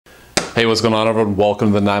Hey, what's going on, everyone?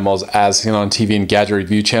 Welcome to the 9malls As Seen on TV and Gadget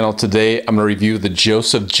Review channel. Today, I'm going to review the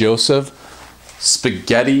Joseph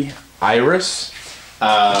Spaghetti Iris.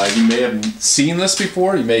 You may have seen this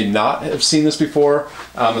before. You may not have seen this before.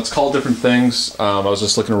 It's called different things. I was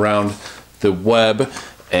just looking around the web,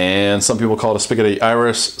 and some people call it a spaghetti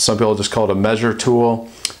iris. Some people just call it a measure tool.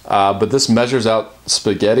 But this measures out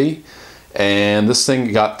spaghetti, and this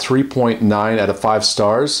thing got 3.9 out of 5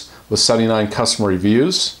 stars with 79 customer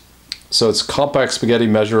reviews. So it's compact spaghetti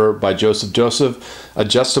measurer by Joseph,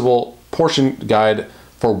 adjustable portion guide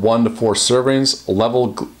for 1 to 4 servings,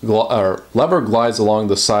 lever glides along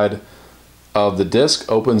the side of the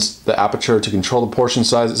disc, opens the aperture to control the portion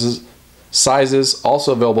sizes,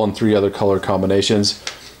 also available in 3 other color combinations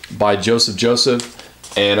by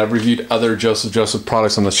Joseph. And I've reviewed other Joseph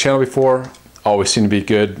products on this channel before. Always seem to be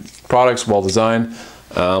good products, well designed.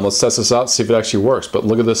 Let's test this out, see if it actually works. But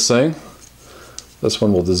look at this thing. This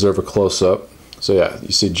one will deserve a close-up. So yeah,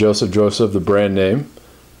 you see Joseph, the brand name.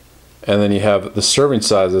 And then you have the serving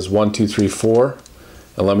sizes, 1, 2, 3, 4.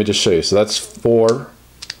 And let me just show you. So that's 4,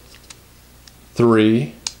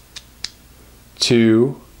 3,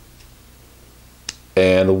 2,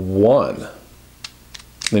 and 1.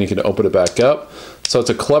 Then you can open it back up. So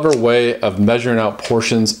it's a clever way of measuring out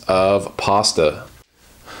portions of pasta.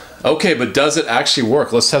 Okay, but does it actually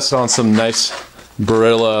work? Let's test it on some nice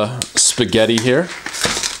Barilla spaghetti here.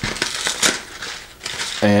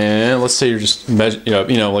 And let's say you're just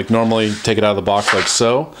like normally take it out of the box like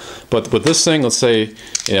so. But with this thing, let's say,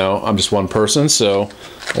 I'm just one person. So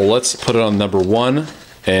let's put it on number 1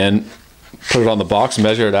 and put it on the box,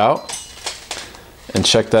 measure it out, and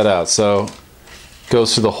check that out. So it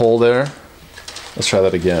goes through the hole there. Let's try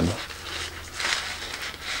that again.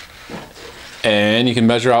 And you can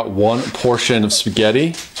measure out 1 portion of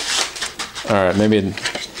spaghetti. All right, maybe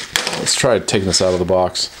let's try taking this out of the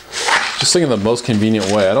box. Just thinking the most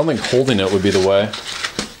convenient way. I don't think holding it would be the way.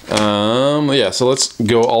 Yeah, so let's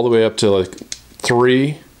go all the way up to like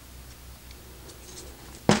 3.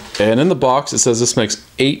 And in the box, it says this makes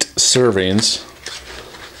 8 servings.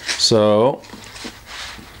 So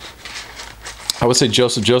I would say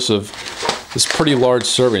Joseph is pretty large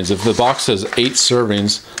servings. If the box says 8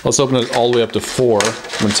 servings, let's open it all the way up to 4. I'm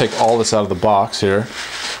gonna take all this out of the box here.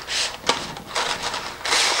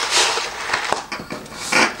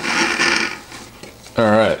 All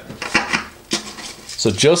right. So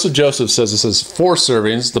Joseph says this is 4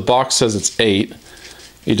 servings. The box says it's 8.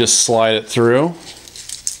 You just slide it through.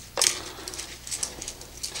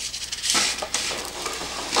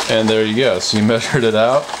 And there you go. So you measured it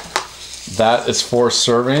out. That is 4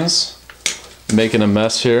 servings. Making a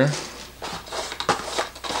mess here.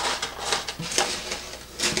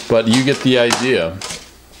 But you get the idea.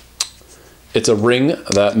 It's a ring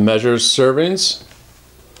that measures servings.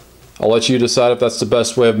 I'll let you decide if that's the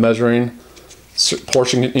best way of measuring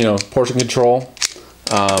portion control.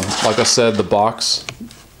 Like I said, the box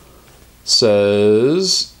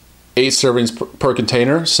says 8 servings per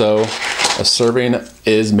container, so a serving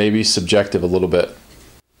is maybe subjective a little bit.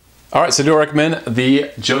 All right, so do I recommend the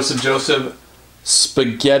Joseph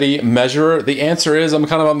spaghetti measurer? The answer is I'm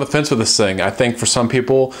kind of on the fence with this thing. I think for some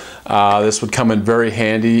people this would come in very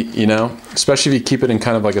handy, especially if you keep it in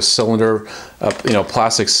kind of like a cylinder,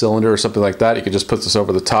 plastic cylinder or something like that. You could just put this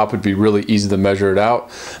over the top. It'd be really easy to measure it out.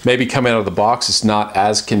 Maybe coming out of the box, it's not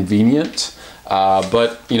as convenient,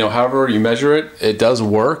 but however you measure it, it does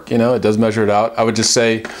work. It does measure it out. I would just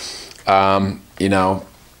say,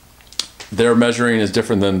 their measuring is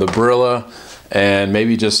different than the Barilla. And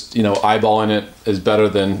maybe just eyeballing it is better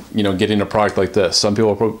than getting a product like this. Some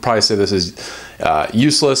people will probably say this is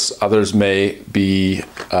useless. Others may be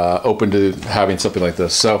open to having something like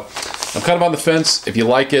this. So I'm kind of on the fence. If you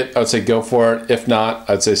like it, I would say go for it. If not,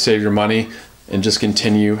 I'd say save your money and just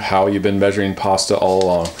continue how you've been measuring pasta all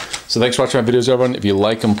along. So thanks for watching my videos, everyone. If you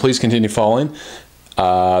like them, please continue following.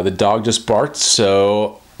 The dog just barked,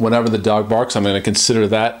 so whenever the dog barks, I'm going to consider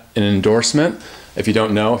that an endorsement. If you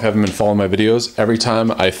don't know, if you haven't been following my videos, every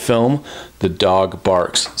time I film, the dog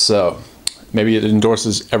barks. So maybe it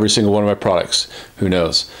endorses every single one of my products. Who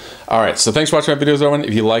knows? All right, so thanks for watching my videos, everyone.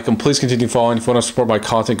 If you like them, please continue following. If you want to support my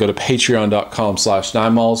content, go to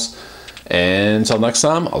patreon.com/9malls. And until next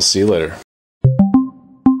time, I'll see you later.